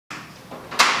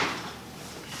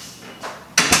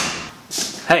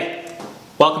Hey,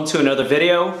 welcome to another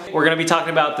video. We're going to be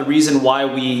talking about the reason why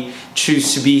we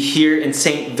choose to be here in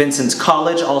St. Vincent's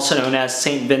College, also known as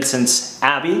St. Vincent's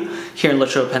Abbey, here in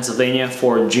Latrobe, Pennsylvania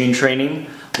for June training.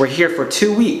 We're here for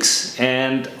 2 weeks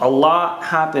and a lot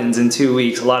happens in 2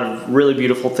 weeks, a lot of really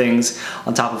beautiful things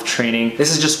on top of training.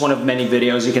 This is just one of many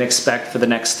videos you can expect for the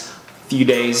next few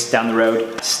days down the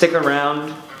road. Stick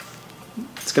around,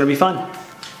 it's going to be fun.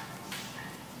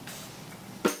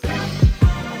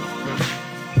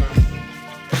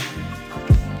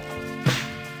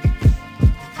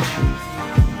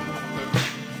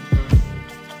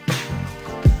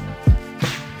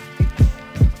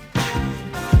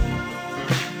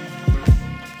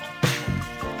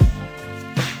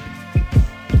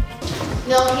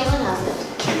 No, Caitlin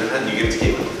hasn't. Caitlin had? You gave it to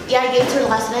Caitlin? Yeah, I gave it to her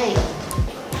last night.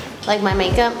 Like my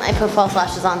makeup, I put false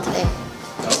lashes on today.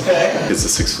 Okay. It's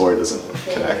a 6'4", it doesn't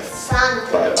connect.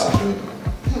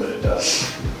 But it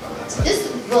does. Just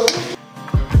roll.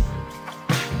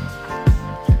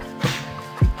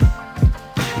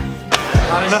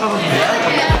 I don't know.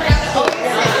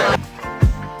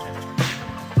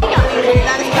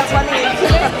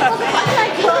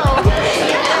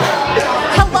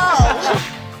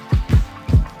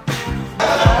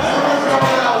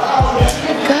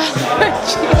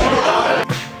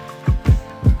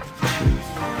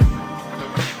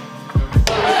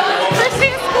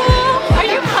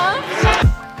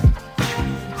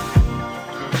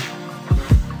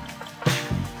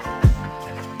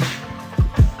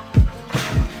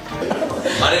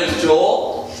 My name is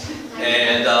Joel,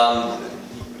 and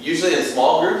usually in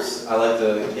small groups, I like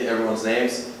to get everyone's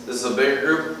names. This is a bigger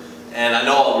group, and I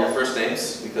know all of your first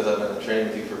names because I've been training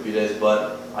with you for a few days,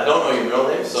 but I don't know your middle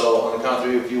name, so on the count of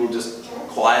three, if you will just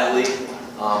quietly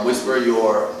whisper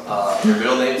your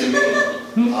middle name to me,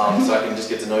 so I can just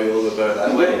get to know you a little bit better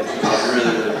that way. I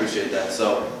really, really appreciate that.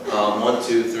 So, 1,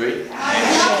 2, 3. Alright.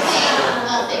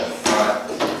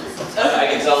 I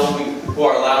can tell who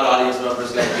our loud audience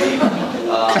members are going to be.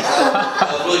 That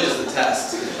was really just a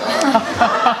test.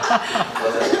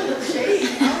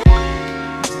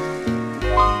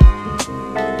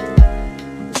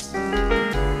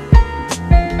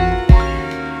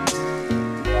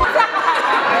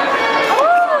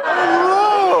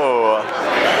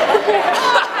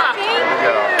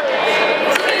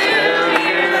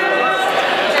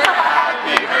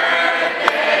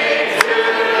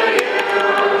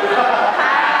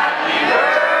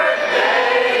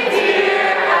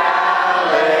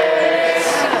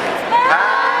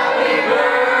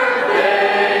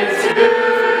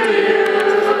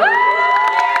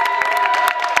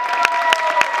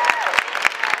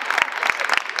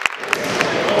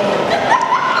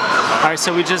 Alright,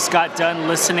 so we just got done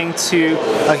listening to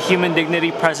a human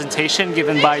dignity presentation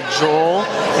given by Joel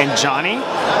and Johnny.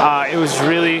 It was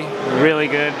really, really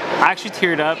good. I actually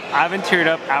teared up. I haven't teared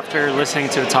up after listening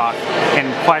to a talk in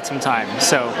quite some time,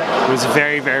 so it was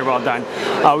very, very well done.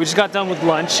 We just got done with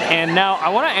lunch, and now I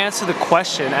want to answer the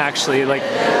question, actually, like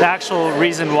the actual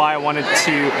reason why I wanted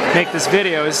to make this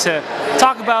video is to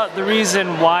talk about the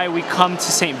reason why we come to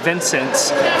St.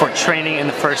 Vincent's for training in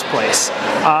the first place.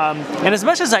 And as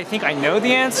much as I think I know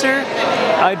the answer,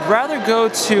 I'd rather go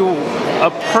to a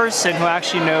person who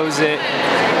actually knows it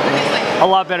a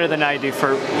lot better than I do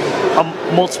for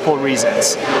multiple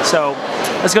reasons. So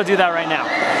let's go do that right now.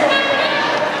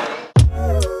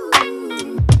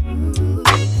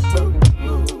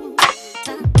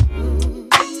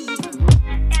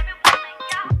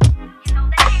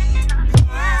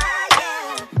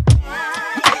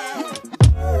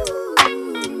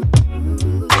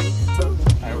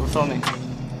 Alright, we're filming.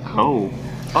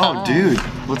 Oh, dude,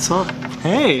 what's up?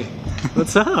 Hey,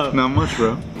 what's up? Not much,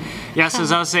 bro. Yeah, so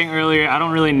as I was saying earlier, I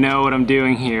don't really know what I'm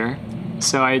doing here.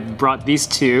 So I brought these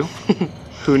two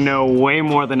who know way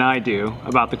more than I do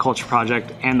about the Culture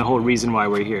Project and the whole reason why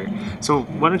we're here. So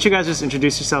why don't you guys just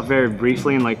introduce yourself very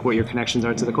briefly and like what your connections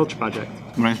are to the Culture Project.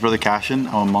 My name's Brother Cassian.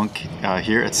 I'm a monk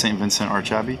here at St. Vincent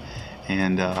Archabbey,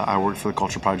 and I worked for the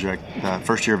Culture Project the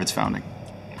first year of its founding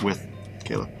with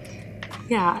Kayla.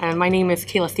 Yeah, and my name is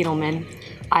Kayla Stiedelman.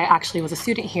 I actually was a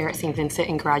student here at St. Vincent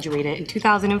and graduated in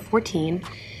 2014,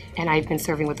 and I've been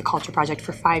serving with the Culture Project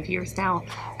for 5 years now.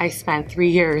 I spent 3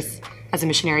 years as a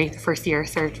missionary. The first year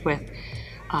served with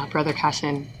Brother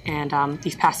Cassian, and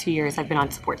these past few years I've been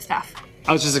on support staff.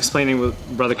 I was just explaining with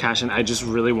Brother Cassian, I just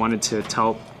really wanted to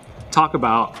talk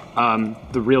about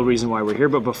the real reason why we're here,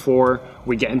 but before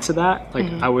we get into that, like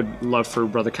I would love for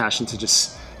Brother Cassian to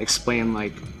just explain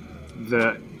like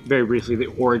very briefly the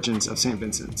origins of St.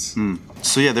 Vincent's.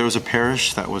 So yeah, there was a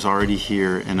parish that was already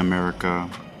here in America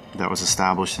that was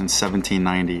established in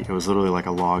 1790. It was literally like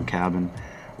a log cabin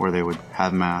where they would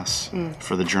have mass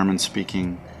for the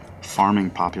German-speaking farming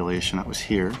population that was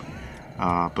here.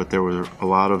 But there were a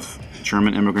lot of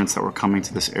German immigrants that were coming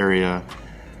to this area,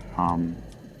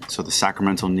 so the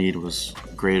sacramental need was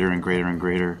greater and greater and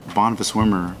greater. Boniface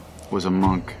Wimmer was a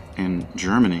monk in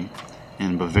Germany,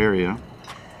 in Bavaria,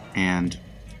 and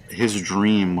his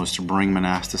dream was to bring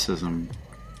monasticism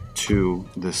to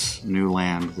this new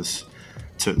land,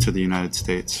 to the United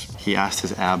States. He asked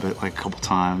his abbot like a couple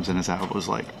times, and his abbot was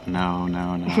like, no,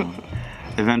 no, no.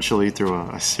 Eventually, through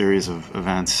a series of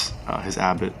events, his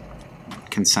abbot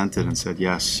consented and said,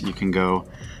 yes, you can go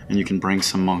and you can bring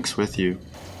some monks with you.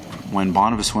 When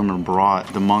Boniface Wimmer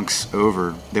brought the monks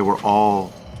over, they were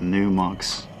all new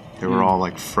monks. They were all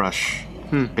like fresh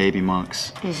baby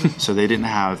monks. So they didn't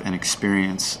have an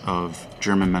experience of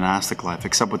German monastic life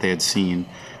except what they had seen,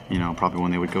 you know, probably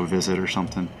when they would go visit or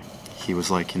something. He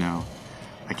was like, you know,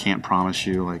 I can't promise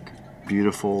you like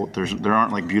beautiful, there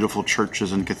aren't like beautiful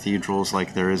churches and cathedrals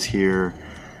like there is here.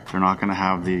 They're not going to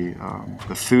have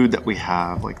the food that we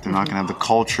have. Like they're not going to have the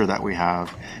culture that we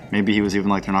have. Maybe he was even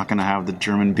like, they're not going to have the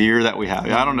German beer that we have.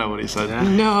 I don't know what he said.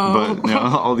 No. But you know,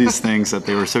 all these things that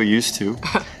they were so used to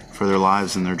for their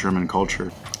lives and their German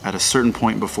culture. At a certain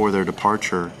point before their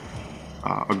departure,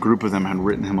 a group of them had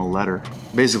written him a letter.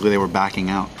 Basically, they were backing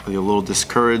out. They were a little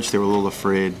discouraged. They were a little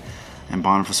afraid. And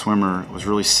Boniface Wimmer was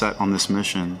really set on this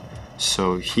mission.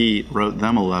 So he wrote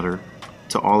them a letter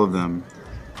to all of them.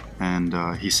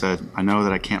 And he said, I know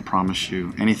that I can't promise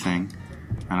you anything,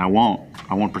 and I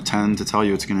won't pretend to tell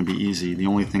you it's going to be easy. The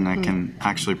only thing I can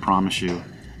actually promise you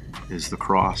is the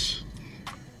cross.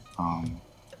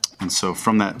 And so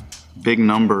from that big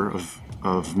number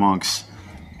of monks,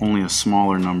 only a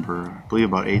smaller number, I believe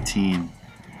about 18,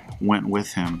 went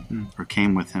with him, or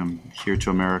came with him here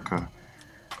to America.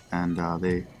 And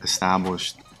they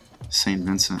established St.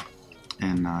 Vincent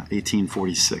in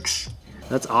 1846.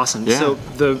 That's awesome. Yeah. So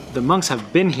the monks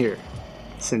have been here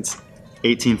since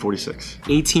 1846.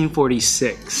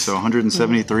 1846. So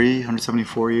 173,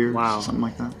 174 years, Wow. something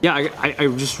like that. Yeah,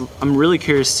 I'm really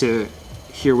curious to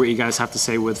hear what you guys have to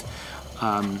say with,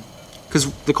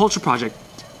 because the Culture Project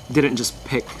didn't just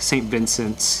pick St.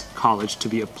 Vincent's College to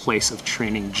be a place of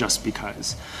training just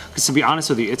because. Because to be honest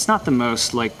with you, it's not the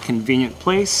most like convenient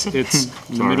place. It's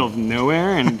in the middle of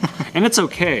nowhere, and it's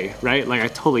okay, right? Like I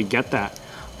totally get that.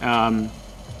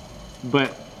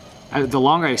 But the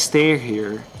longer I stay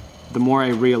here, the more I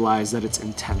realize that it's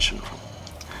intentional.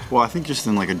 Well, I think just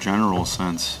in like a general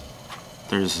sense,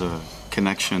 there's a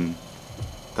connection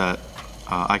that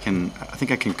I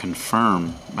think I can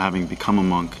confirm, having become a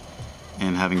monk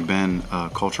and having been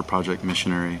a Culture Project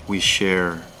missionary. We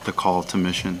share the call to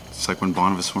mission. It's like when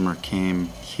Boniface Wimmer came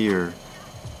here,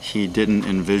 he didn't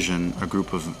envision a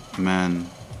group of men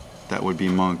that would be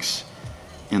monks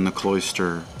in the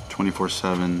cloister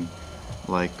 24/7,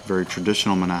 like very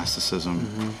traditional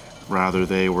monasticism. Rather,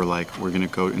 they were like, we're going to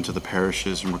go into the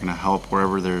parishes and we're going to help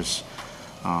wherever there's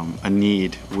a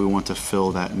need. We want to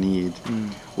fill that need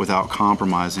without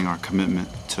compromising our commitment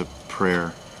to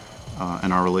prayer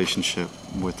and our relationship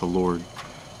with the Lord.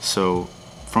 So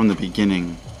from the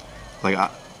beginning, like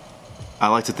I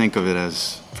like to think of it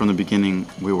as, from the beginning,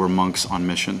 we were monks on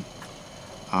mission.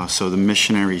 So the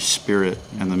missionary spirit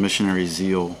and the missionary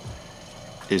zeal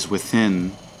is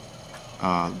within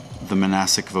the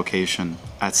monastic vocation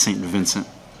at St. Vincent.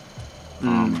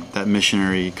 That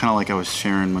missionary, kind of like I was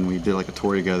sharing when we did like a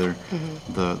tour together,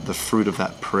 the fruit of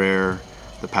that prayer,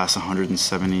 the past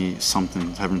 170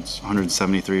 something,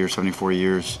 173 or 74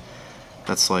 years,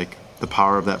 that's like the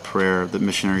power of that prayer, the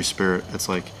missionary spirit, it's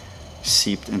like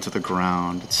seeped into the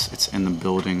ground, it's in the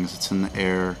buildings, it's in the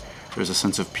air. There's a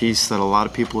sense of peace that a lot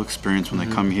of people experience when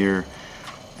they come here,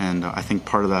 and I think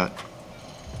part of that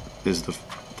is the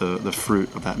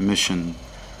fruit of that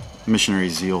missionary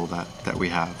zeal that we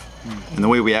have. And the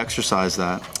way we exercise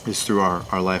that is through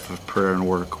our life of prayer and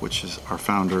work, which is our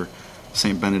founder,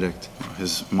 St. Benedict.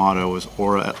 His motto is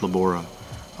Ora et Labora,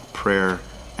 prayer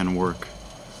and work.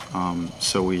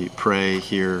 So we pray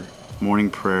here, morning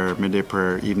prayer, midday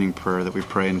prayer, evening prayer, that we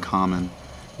pray in common.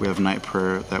 We have night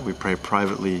prayer that we pray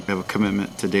privately. We have a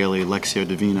commitment to daily Lectio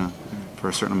Divina for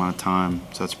a certain amount of time.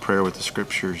 So that's prayer with the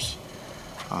scriptures.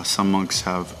 Some monks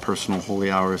have personal holy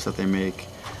hours that they make.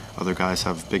 Other guys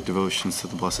have big devotions to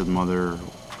the Blessed Mother or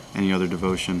any other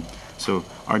devotion. So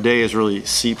our day is really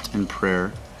seeped in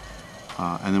prayer.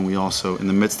 And then we also, in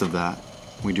the midst of that,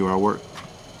 we do our work.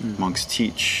 Monks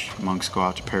teach, monks go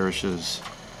out to parishes,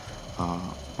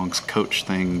 monks coach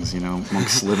things, you know,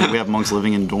 monks live, we have monks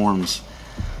living in dorms.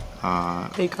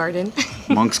 They garden.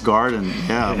 Monks garden,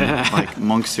 yeah. Like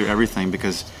monks do everything,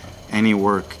 because any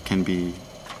work can be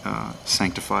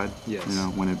sanctified. Yes. You know,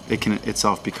 when it can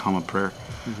itself become a prayer.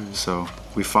 So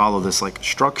we follow this like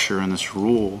structure and this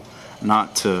rule,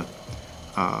 not to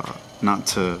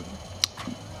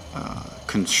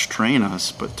constrain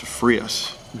us, but to free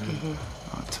us,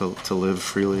 to live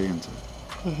freely and to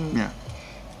yeah.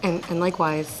 And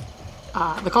likewise,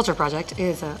 the Culture Project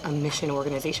is a mission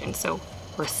organization, so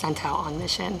we're sent out on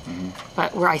mission.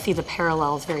 But where I see the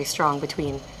parallels very strong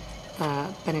between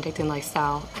the Benedictine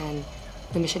lifestyle and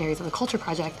the missionaries of the Culture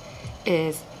Project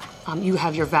is you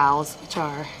have your vows, which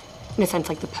are, in a sense,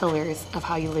 like the pillars of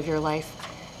how you live your life.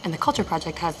 And the Culture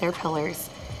Project has their pillars.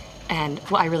 And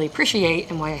what I really appreciate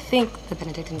and why I think the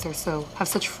Benedictines have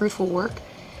such fruitful work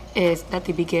is that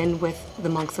they begin with the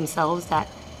monks themselves, that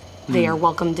they are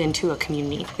welcomed into a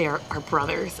community. They are our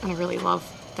brothers. And I really love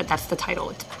that that's the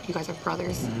title. You guys are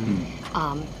brothers.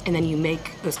 And then you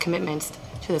make those commitments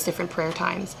to those different prayer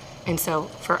times. And so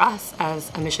for us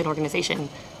as a mission organization,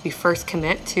 we first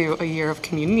commit to a year of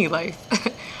community life.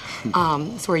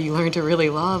 It's where you learn to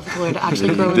really love, learn to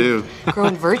actually grow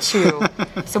in virtue.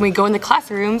 So when we go in the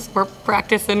classrooms, we're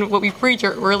practicing what we preach,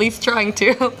 or we're at least trying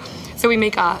to. So we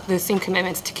make the same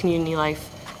commitments to community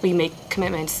life. We make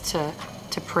commitments to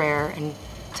prayer and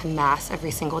to Mass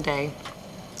every single day.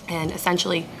 And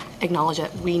essentially acknowledge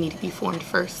that we need to be formed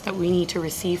first, that we need to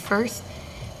receive first.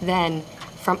 Then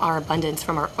from our abundance,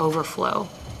 from our overflow,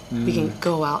 we can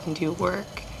go out and do work.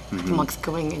 Amongst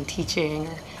going and teaching,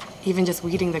 or even just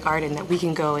weeding the garden, that we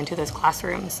can go into those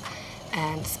classrooms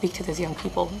and speak to those young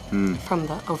people from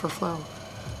the overflow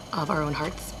of our own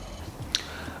hearts.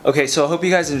 Okay, so I hope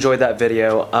you guys enjoyed that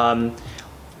video.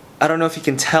 I don't know if you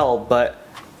can tell, but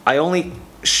I only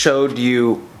showed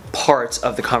you parts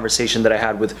of the conversation that I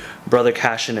had with Brother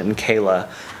Cassian and Kayla.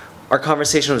 Our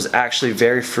conversation was actually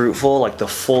very fruitful, like the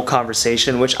full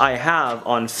conversation, which I have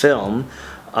on film.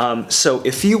 So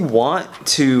if you want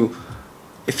to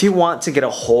get a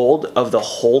hold of the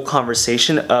whole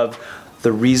conversation of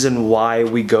the reason why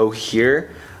we go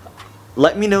here,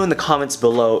 let me know in the comments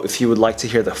below if you would like to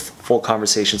hear the full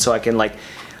conversation, so I can like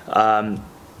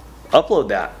upload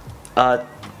that,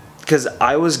 because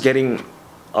I was getting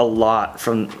a lot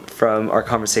from our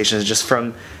conversations, just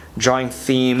from drawing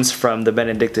themes from the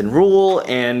Benedictine rule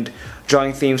and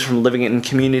drawing themes from living in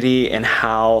community, and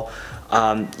how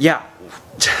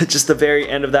just the very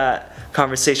end of that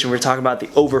conversation, we were talking about the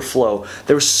overflow.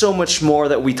 There was so much more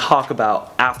that we talk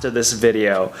about after this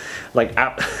video. Like,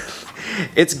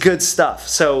 it's good stuff.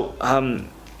 So I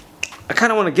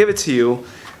kind of want to give it to you,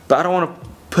 but I don't want to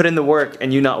put in the work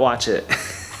and you not watch it.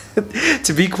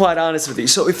 To be quite honest with you.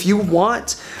 So if you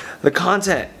want the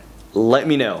content, let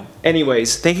me know.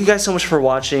 Anyways, thank you guys so much for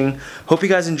watching. Hope you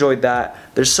guys enjoyed that.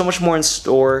 There's so much more in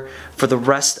store for the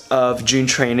rest of June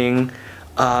training.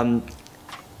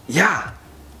 Yeah.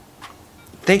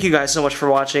 Thank you guys so much for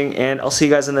watching, and I'll see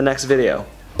you guys in the next video.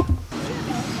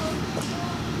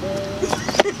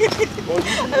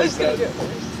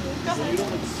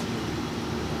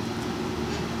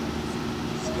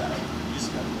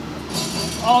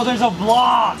 Oh, there's a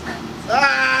block!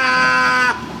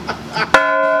 Ah!